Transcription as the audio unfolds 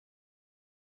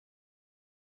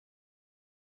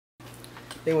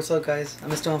Hey, what's up, guys?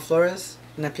 I'm Esteban Flores,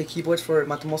 and I play keyboards for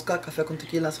Matamoska, Café con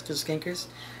Tequila, such as Skankers.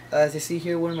 As you see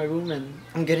here, we're in my room, and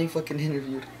I'm getting fucking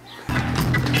interviewed.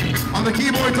 On the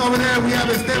keyboards over there, we have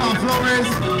Esteban Flores.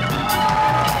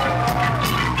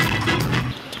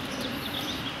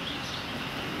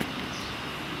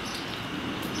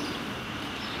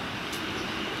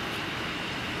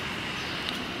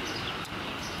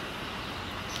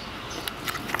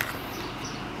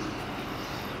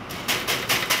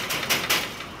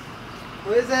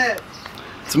 Who is it?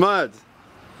 It's Mud.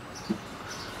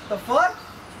 The fuck?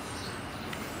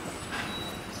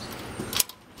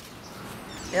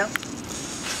 Yeah.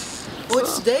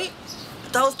 What's the date?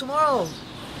 That was tomorrow.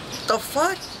 The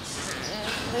fuck?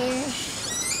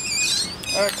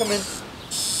 Alright, come in.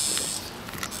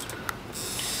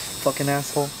 Fucking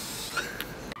asshole.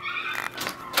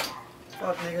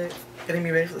 Fuck, nigga. Getting me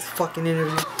ready for this fucking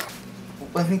interview.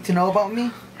 One thing to know about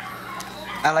me,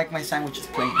 I like my sandwiches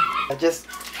plain.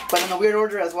 But in a weird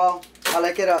order as well. I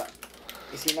like it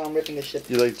you see now I'm ripping the shit.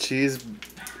 You like cheese?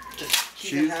 Just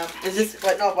cheese and ham. It's just,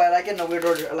 but I like it in a weird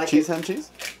order. I like cheese, it. Ham, cheese?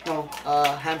 No,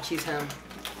 ham, cheese, ham.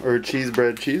 Or cheese,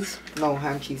 bread, cheese? No,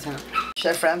 ham, cheese, ham.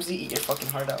 Chef Ramsay, eat your fucking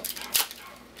heart out.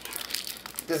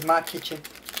 This is my kitchen.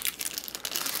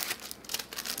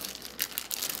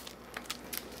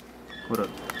 What up?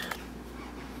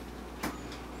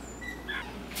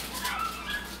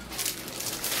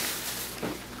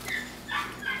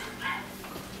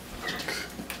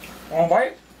 Want a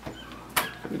bite?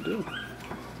 We do.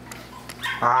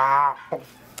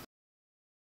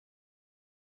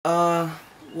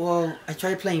 Well, I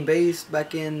tried playing bass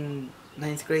back in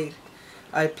 9th grade.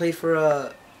 I played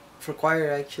for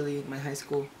choir actually in my high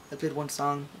school. I played one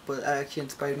song, but it actually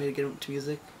inspired me to get into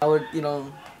music. I would,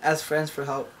 ask friends for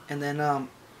help, and then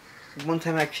one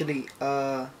time actually,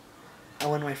 I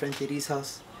went to my friend JD's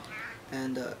house,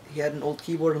 and he had an old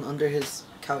keyboard under his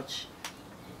couch,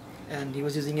 and he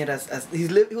was using it as he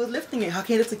was lifting it. How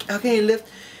can he lift?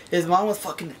 His mom was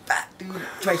fucking fat, dude.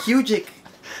 Try huge.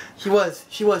 She got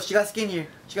skinnier.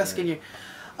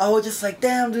 I was just like,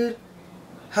 damn, dude.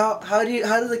 How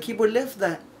does the keyboard lift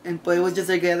that? But it was just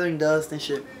like gathering dust and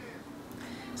shit.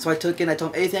 So I took it and I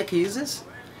told him, hey, think I could use this?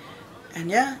 And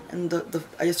yeah, and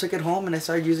I just took it home and I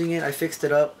started using it. I fixed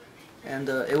it up, and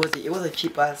it was a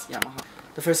cheap ass Yamaha.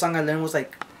 The first song I learned was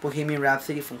like Bohemian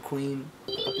Rhapsody from Queen.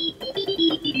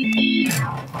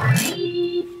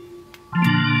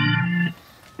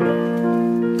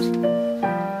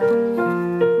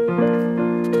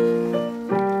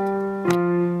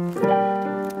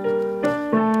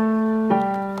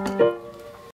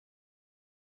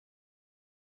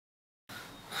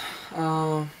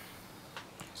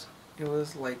 It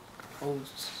was like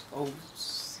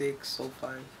 06,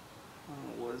 05.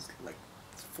 Was like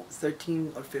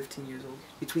 13 or 15 years old.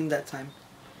 Between that time,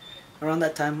 around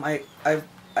that time, I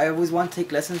always wanted to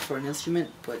take lessons for an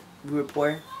instrument, but we were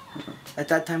poor. At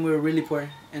that time, we were really poor,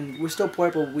 and we're still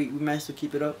poor, but we managed to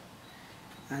keep it up.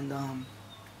 And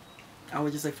I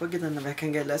was just like, fuck it, then if I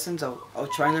can get lessons, I'll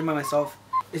try and learn by myself.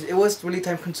 It was really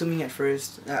time consuming at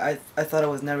first. I thought I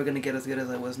was never gonna get as good as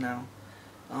I was now.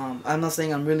 I'm not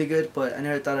saying I'm really good, but I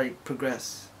never thought I'd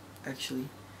progress, actually.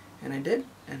 And I did,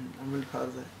 and I'm really proud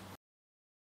of it.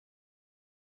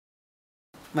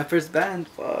 My first band,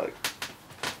 fuck.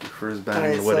 Your first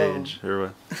band, what age,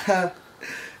 or what?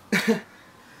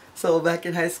 So back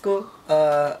in high school,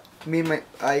 I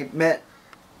met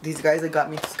these guys that got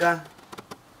me to ska.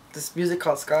 This music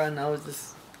called ska, and I was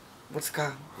just, what's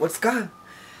ska? What's ska?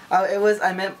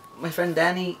 I met my friend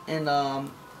Danny in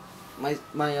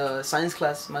my science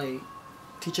class. My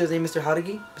teacher's name Mr.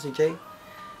 Haragi, Mr. J,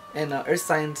 and earth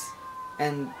science.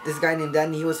 And this guy named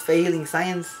Danny, he was failing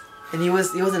science, and he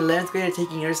was in 11th grade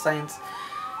taking earth science.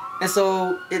 And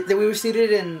so we were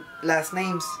seated in last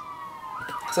names.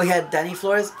 So he had Danny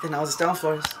Flores, and I was Esteban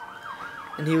Flores.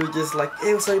 And he was just like,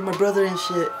 hey, what's up, my brother and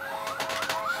shit.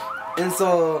 And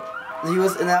so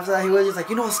and after that he was just like,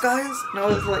 you know what ska is? And I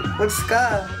was like, what's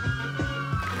ska?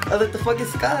 I was like, the fuck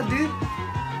is ska, dude?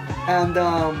 And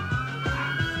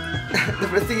the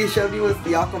first thing he showed me was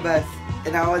the Aquabats,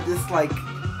 and I was just like,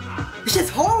 this shit's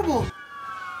horrible.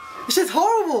 This shit's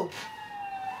horrible.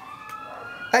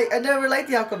 I never liked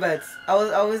the Aquabats.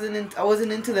 I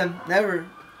wasn't into them. Never.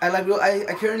 I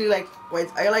currently like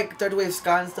third wave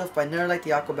ska and stuff, but I never liked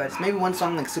the Aquabats. Maybe one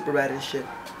song like Super Bad and shit.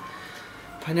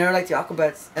 But I never liked the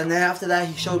Aquabats. And then after that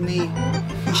he showed me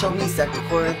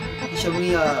Sectorcore. He showed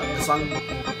me the song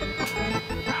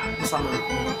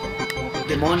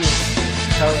Demonios.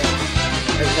 Hell yeah.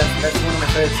 That's one of my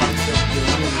favorite songs.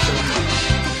 Demonios he showed me.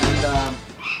 And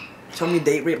showed me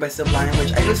Date Rape by Sublime,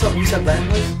 which I knew who Sublime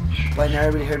was, but I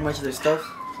never really heard much of their stuff.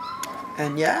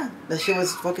 And yeah, that shit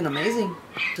was fucking amazing.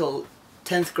 Till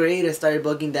 10th grade, I started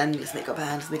bugging Danny, let's make a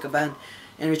band.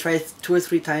 And we tried 2 or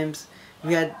 3 times.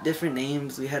 We had different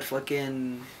names. We had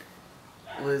fucking,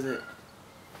 what is it?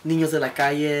 Niños de la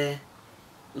Calle,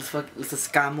 Los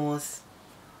Escamos.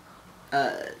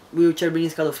 We tried bringing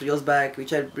Escalofrios back. We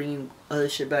tried bringing other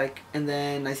shit back. And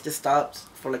then I just stopped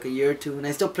for like a year or 2. And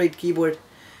I still played keyboard.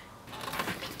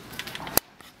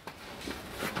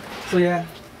 So yeah.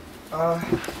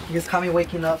 You just caught me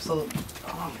waking up, so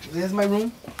this is my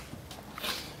room.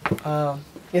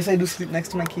 Yes, I do sleep next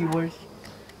to my keyboard,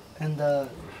 and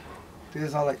this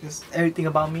is all like this. Everything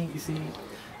about me, you see,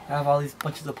 I have all these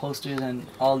bunches of posters and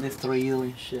all this thrill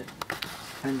and shit,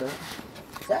 and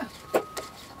yeah.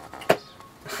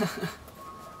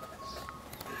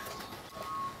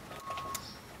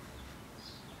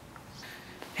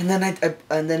 And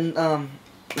then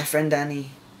my friend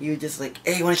Danny. You just like,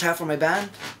 hey, you wanna try out for my band?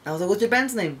 And I was like, what's your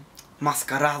band's name?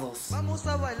 Mascarados. And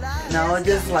I was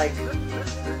just like,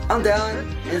 I'm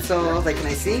down. And so I was like, can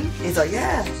I sing? And he's like,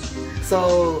 yeah.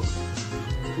 So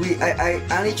I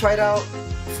only tried out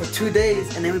for 2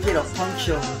 days, and then we played a punk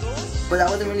show. But that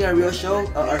wasn't really our real show,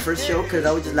 our first show, because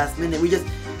that was just last minute.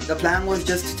 The plan was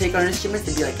just to take our instruments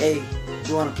and be like, hey,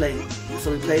 we wanna play. So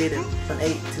we played in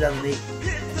 2008.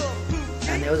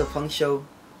 And it was a punk show.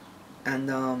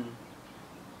 And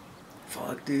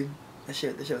fuck, dude, that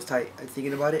shit was tight. I was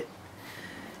thinking about it.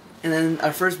 And then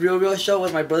our first real show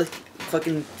was my brother's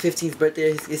fucking 15th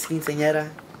birthday, his quinceañera.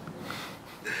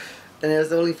 And it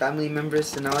was only family members,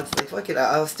 so now it's like, fuck it,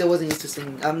 I still wasn't used to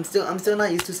singing. I'm still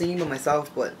not used to singing by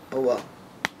myself, but oh well.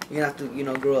 You're gonna have to, you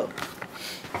know, grow up.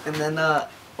 And then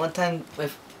one time my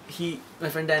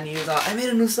friend Danny was I made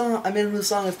a new song,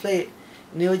 let's play it.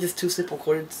 And it was just 2 simple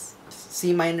chords,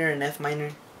 C minor and F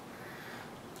minor.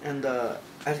 And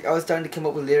I was starting to come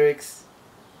up with lyrics,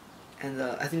 and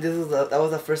I think that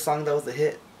was the first song that was a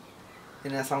hit,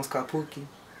 and that song's called Pookie.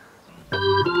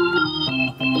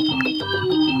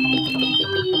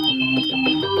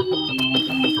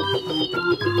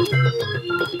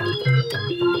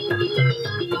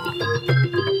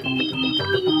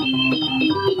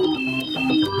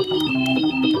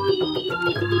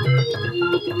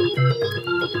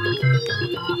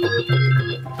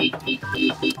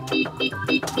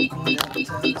 Going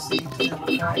downtown to see this little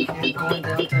bitch. Going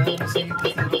downtown to see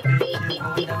this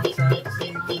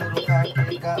little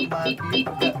cockhead. Got my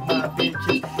people, got my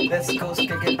bitches. Let's go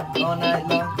stick it all night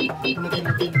long. Looking,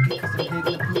 cause I'm getting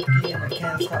the pookie, and I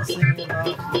can't stop singing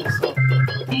along to this song.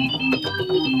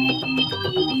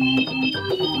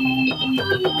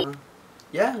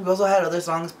 Yeah, we also had other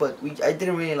songs, but I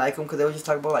didn't really like them because they were just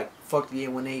talking about like fuck the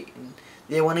 818, and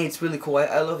the 818's really cool.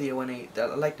 I love the 818.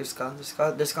 I like their ska.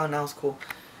 Their ska now is cool.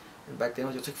 And back then I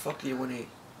was just like, fuck the 818.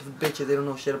 The bitches, they don't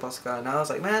know shit about ska. And I was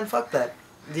like, man, fuck that.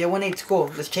 The 818's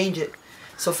cool. Let's change it.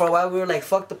 So for a while we were like,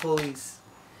 fuck the police.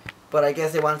 But I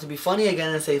guess they wanted to be funny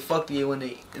again and say, fuck the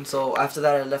 818. And so after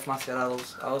that I left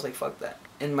Mascarados. I was like, fuck that.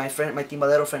 And my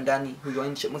timbadero friend Danny, who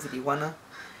joined Chipmunks in Tijuana,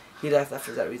 he left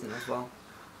after that reason as well.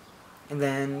 And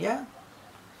then, yeah.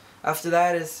 After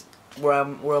that is where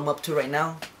I'm up to right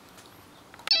now.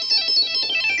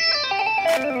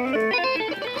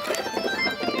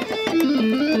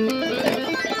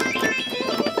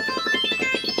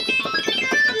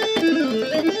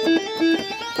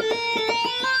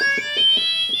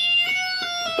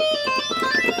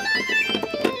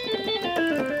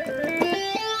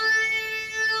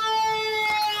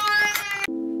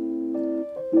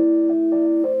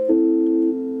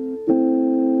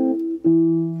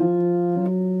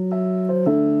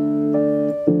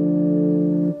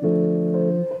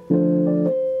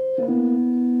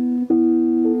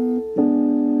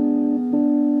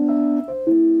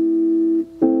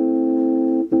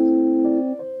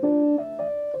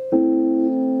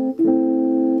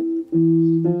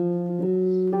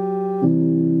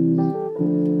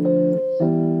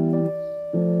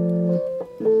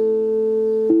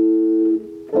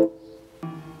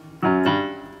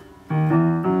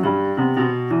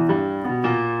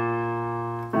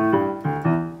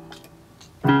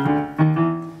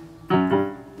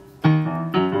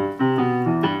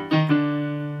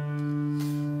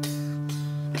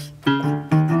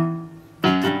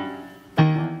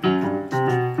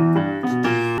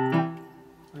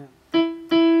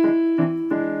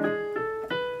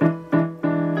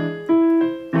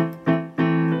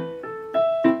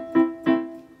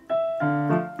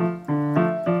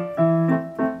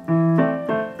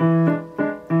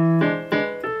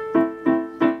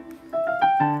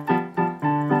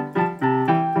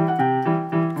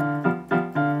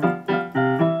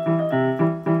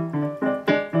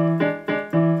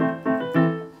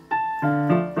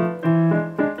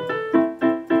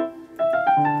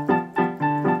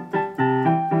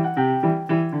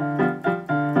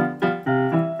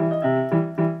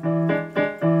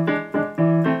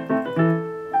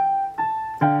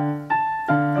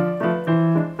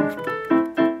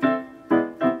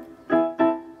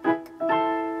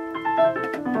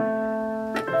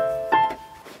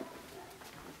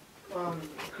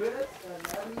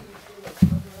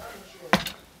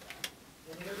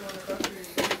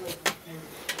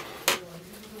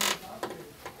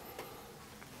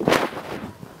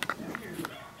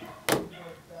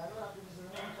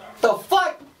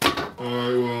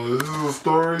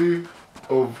 story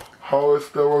of how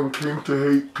Esteban came to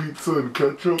hate pizza and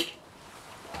ketchup?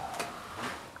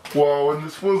 Well, when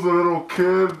this was a little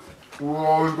kid, we would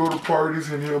always go to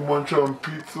parties and he'd munch on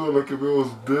pizza like if it was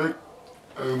dick.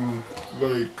 And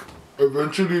like,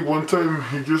 eventually one time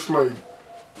he just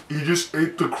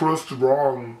ate the crust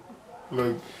wrong.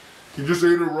 Like, he just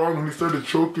ate it wrong and he started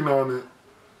choking on it.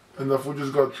 And that fool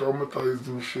just got traumatized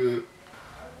and shit.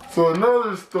 So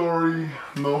another story,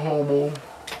 no homo,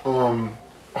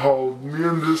 how me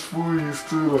and this fool used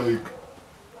to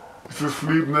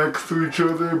sleep next to each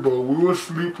other, but we would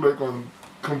sleep like on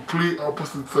complete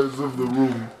opposite sides of the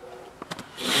room.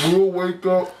 We would wake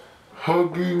up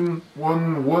hugging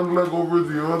one leg over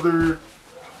the other,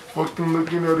 fucking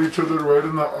looking at each other right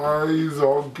in the eyes,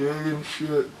 all gay and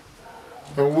shit.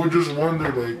 And we'll just wonder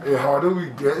like, hey, how did we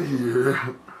get here?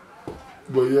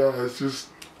 But yeah, it's just,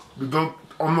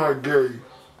 I'm not gay,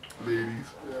 ladies.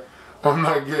 I'm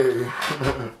not gay.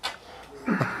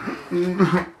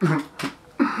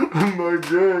 I'm not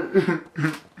gay.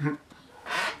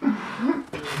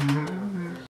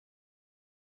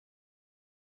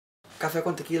 Café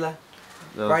con Tequila.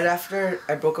 No. Right after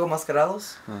I broke up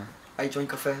Mascarados, I joined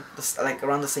Café, like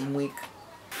around the same week.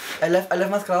 I left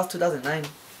Mascarados 2009.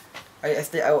 I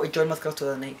joined Mascarados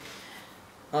 2008.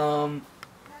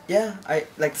 Yeah, I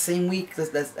like the same week.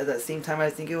 At that same time, I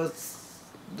think it was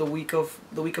the week of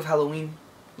Halloween.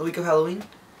 The week of Halloween.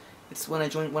 It's when I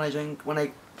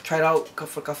tried out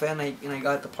for Café and I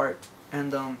got the part.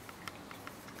 And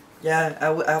yeah,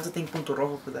 I have to thank Punto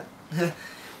Rojo for that.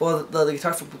 Well, the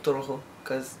guitar for Punto Rojo,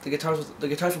 because the guitar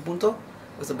for Punto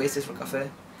was the bassist for Café,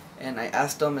 and I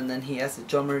asked him, and then he asked the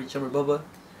drummer Bubba,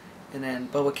 and then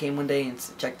Bubba came one day and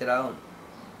checked it out.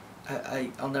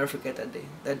 I'll never forget that day.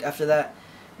 After that,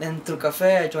 then through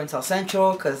Café I joined South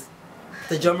Central, cause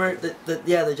the drummer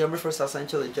for South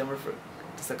Central, the drummer for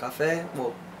the Café,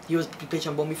 well, he played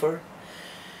trombone before.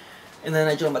 And then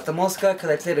I joined Matamoska because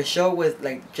I played a show with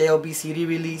like JLB CD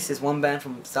Release, is one band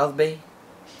from South Bay,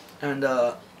 and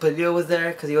Padilla was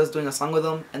there because he was doing a song with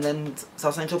them. And then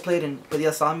South Central played and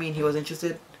Padilla saw me and he was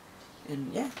interested.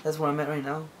 And yeah, that's where I'm at right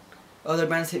now. Other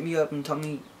bands hit me up and told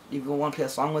me, you want to play a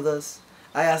song with us.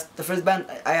 I asked the first band,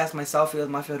 I asked myself, it was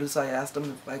Mafia Rusa, I asked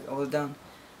them if I was down.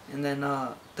 And then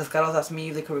Descaros asked me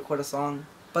if they could record a song.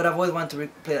 But I've always wanted to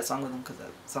play that song with them because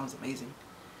that song's amazing.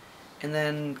 And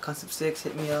then Concept 6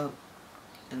 hit me up.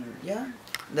 And yeah,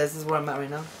 this is where I'm at right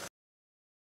now.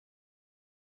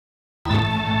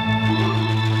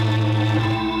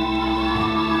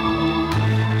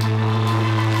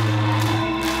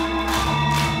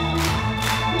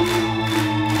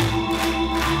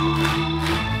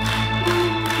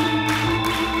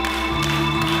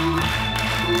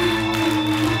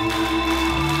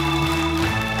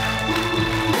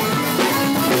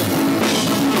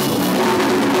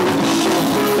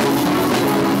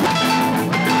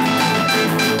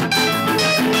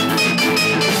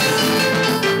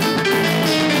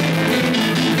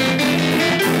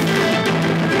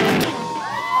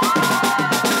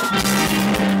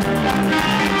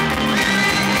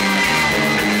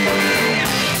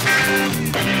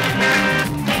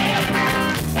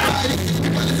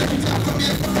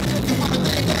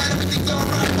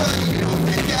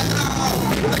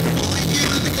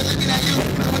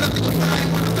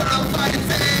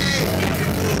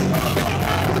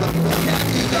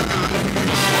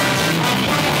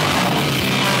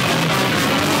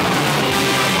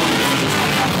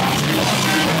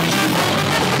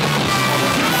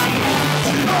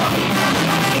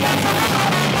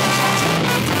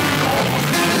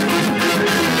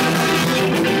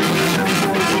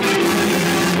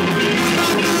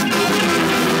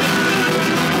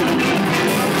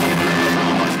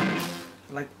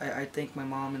 I thank my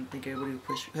mom and thank everybody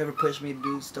who ever pushed me to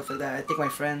do stuff like that. I thank my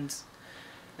friends.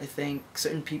 I thank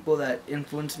certain people that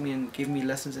influenced me and gave me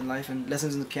lessons in life and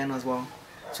lessons in the piano as well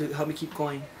to help me keep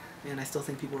going. And I still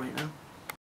thank people right now.